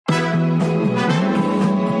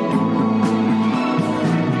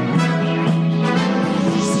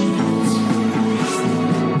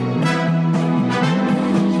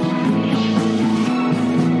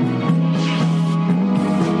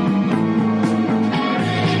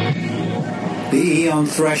The Eon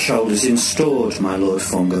threshold is installed, my Lord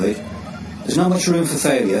Fungoid. There's not much room for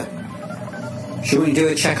failure. Shall we do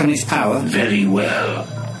a check on its power? Very well.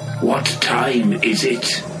 What time is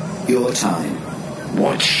it? Your time.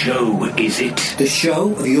 What show is it? The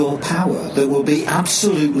show of your power that will be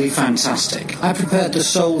absolutely fantastic. I prepared the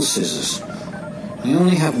soul scissors. I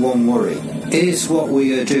only have one worry. Is what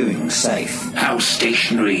we are doing safe? How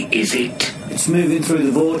stationary is it? It's moving through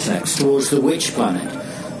the vortex towards the Witch Planet,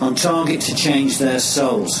 on target to change their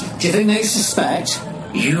souls. Do you think they suspect?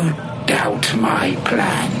 You doubt my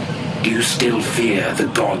plan. Do you still fear the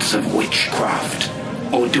Gods of Witchcraft?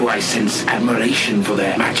 Or do I sense admiration for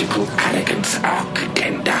their magical elegance,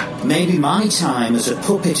 Architector? Maybe my time as a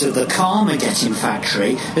puppet of the Karma-getting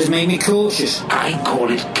factory has made me cautious. I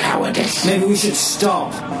call it cowardice. Maybe we should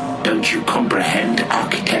stop. Don't you comprehend,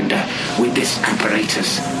 Architector? With this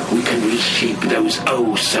apparatus, we can reshape those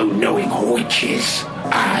oh-so-knowing witches.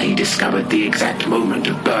 I discovered the exact moment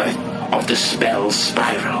of birth of the spell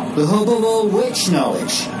spiral. The hub of all witch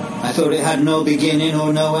knowledge. I thought it had no beginning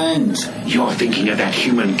or no end. You're thinking of that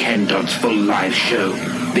human Ken Dodd's full live show.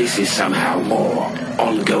 This is somehow more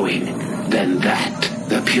ongoing than that.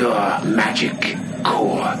 The pure magic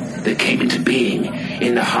core that came into being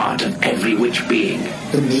in the heart of every witch being.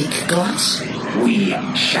 The Meekglass? We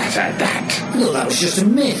shatter that. No, that was just a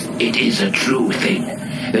myth. It is a true thing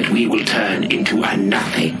that we will turn into a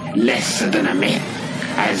nothing less than a myth.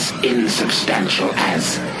 As insubstantial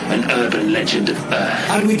as an urban legend of Earth.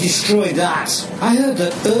 How do we destroy that? I heard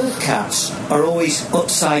that Earth cats are always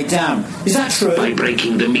upside down. Is that true? By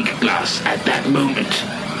breaking the Meekglass at that moment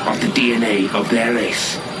of the DNA of their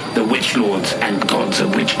race, the Witch Lords and Gods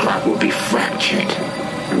of Witchcraft will be fractured,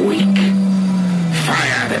 weak.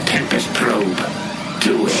 Fire the Tempest probe.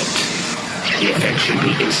 Do it. The effect should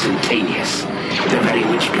be instantaneous. The very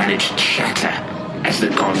Witch Planet shatter as the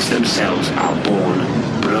gods themselves are born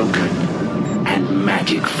broken and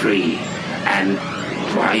magic-free. And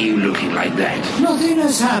why are you looking like that? Nothing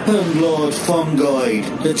has happened, Lord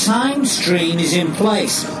Fungoid. The time stream is in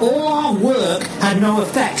place. All our work had no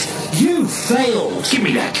effect. You failed. Give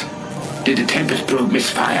me that. Did the Tempest probe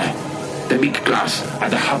misfire? The Meekglass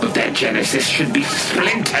at the hub of their genesis should be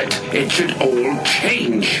splintered. It should all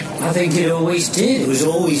change. I think it always did. It was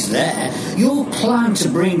always there. Your plan to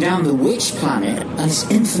bring down the Witch Planet and its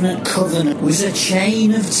infinite covenant was a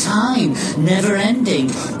chain of time, never ending,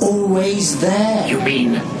 always there. You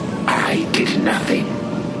mean I did nothing?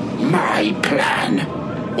 My plan,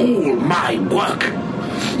 all my work,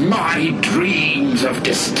 my dreams of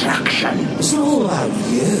destruction. It's not all about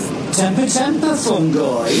you. Temper,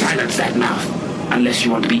 Fungoid. Silence that mouth, unless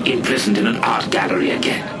you want to be imprisoned in an art gallery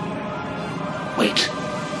again. Wait.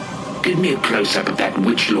 Give me a close-up of that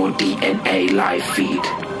Witch Lord DNA live feed.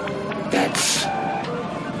 That's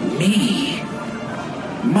me.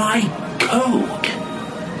 My code.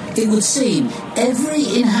 It would seem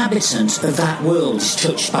every inhabitant of that world is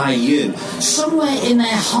touched by you. Somewhere in their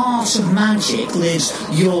heart of magic lives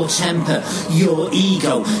your temper, your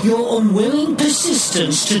ego, your unwilling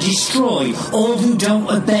persistence to destroy all who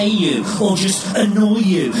don't obey you or just annoy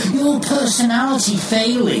you. Your personality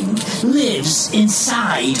failing lives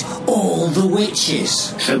inside all the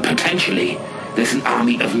witches. So potentially, there's an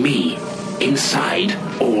army of me inside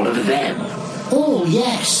all of them. All,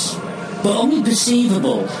 yes. But only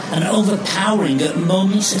perceivable and overpowering at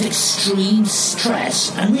moments of extreme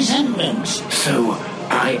stress and resentment. So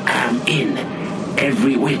I am in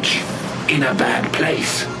every witch in a bad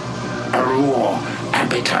place. A raw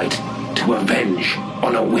appetite to avenge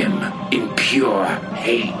on a whim in pure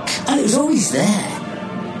hate. And it was always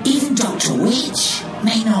there. Even Dr. Witch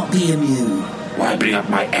may not be immune. Why bring up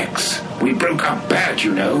my ex? We broke up bad,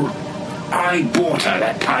 you know. I bought her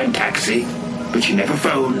that time taxi, but she never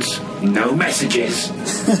phones. No messages.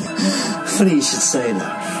 Funny you should say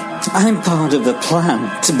that. I'm part of the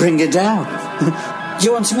plan to bring her down. Do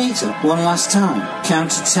you want to meet her one last time? Count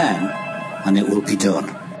to 10, and it will be done.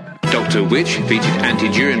 Dr. Witch featured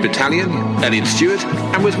anti-Duhring Battalion, Elliot Stewart,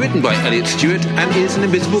 and was written by Elliot Stewart and is an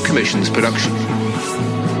Invisible Commissions production.